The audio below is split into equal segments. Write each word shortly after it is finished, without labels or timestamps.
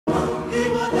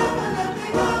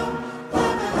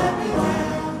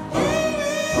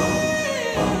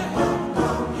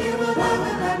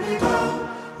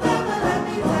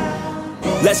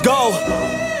let's go.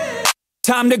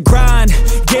 Time to grind,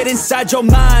 get inside your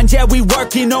mind. Yeah, we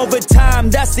working overtime,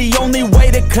 that's the only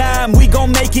way to climb. We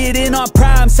gon' make it in our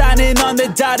prime, signing on the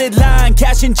dotted line.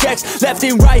 Cashing checks left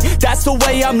and right, that's the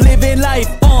way I'm living life.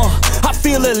 I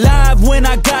feel alive when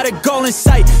I got a goal in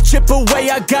sight. Chip away,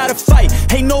 I gotta fight,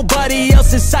 ain't nobody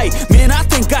else in sight. Man, I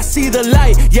think I see the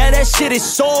light, yeah, that shit is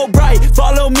so bright.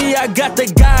 Follow me, I got the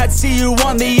guide, see you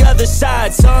on the other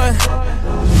side, son.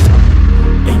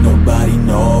 Ain't nobody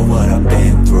know what I've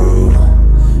been through.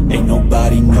 Ain't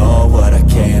nobody know what I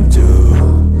can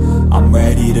do. I'm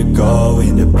ready to go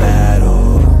into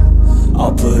battle.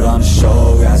 I'll put on a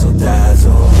show, razzle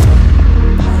dazzle.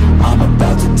 I'm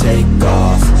about to take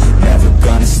off, never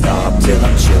gonna stop till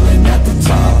I'm chilling at the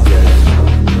top, yeah.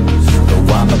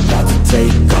 No, I'm about to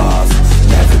take off,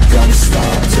 never gonna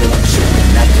stop till I'm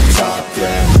chilling at the top,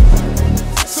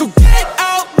 yeah. So get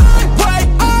out my way,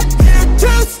 I'm here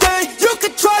to stay. You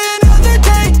can try another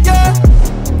day, yeah.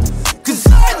 Cause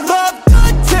I love the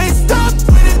taste of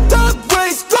winning the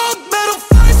race. Gold medal,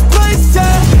 first place,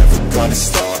 yeah. Never gonna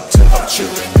stop till I'm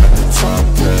chilling at the top,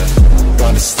 yeah.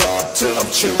 Gonna stop till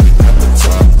I'm chilling at the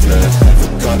top, yeah. Never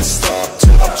gonna stop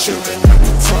till I'm chilling at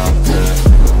the top,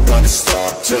 yeah. Gonna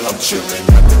stop till I'm chilling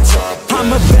at the top, yeah.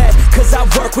 I'm a vet, cause I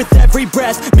work with every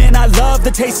breath. Man, I love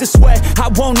the taste of sweat, I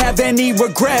won't have any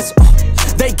regrets.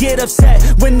 They get upset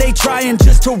when they trying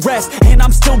just to rest, and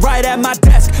I'm still right at my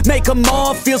desk, make them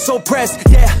all feel so pressed.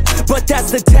 Yeah, but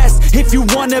that's the test. If you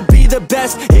wanna be the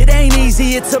best, it ain't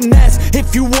easy, it's a mess.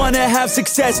 If you wanna have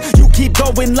success, you keep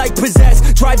going like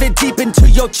possessed. Drive it deep into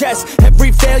your chest,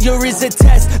 every failure is a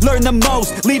test. Learn the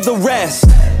most, leave the rest.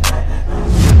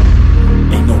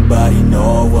 Ain't nobody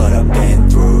know what I've been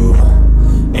through.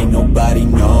 Ain't nobody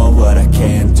know what I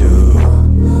can do.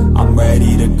 I'm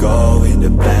ready to go into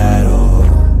battle.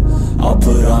 I'll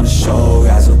put on a show,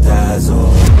 razzle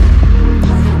dazzle.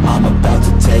 I'm about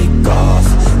to take off,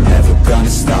 never gonna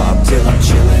stop till I'm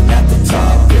chilling at the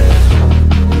top, yeah.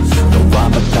 No,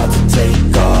 I'm about to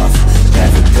take off,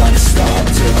 never gonna stop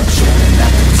till I'm chilling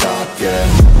at the top, yeah.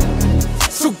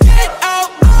 So get out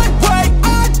my way,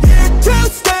 I'm here to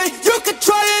stay. You can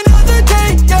try another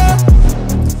day, yeah.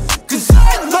 Cause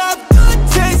I love the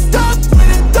taste of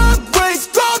winning the race.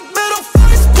 Gold medal,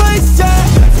 first place, yeah.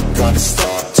 Never gonna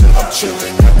stop till I'm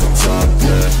chilling at the top,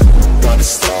 yeah. Gonna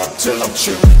stop till I'm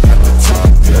chilling at the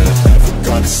top, yeah. Never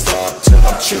gonna stop till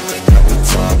I'm chilling at the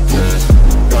top,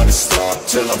 yeah. Gonna stop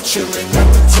till I'm chilling at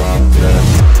the top, yeah.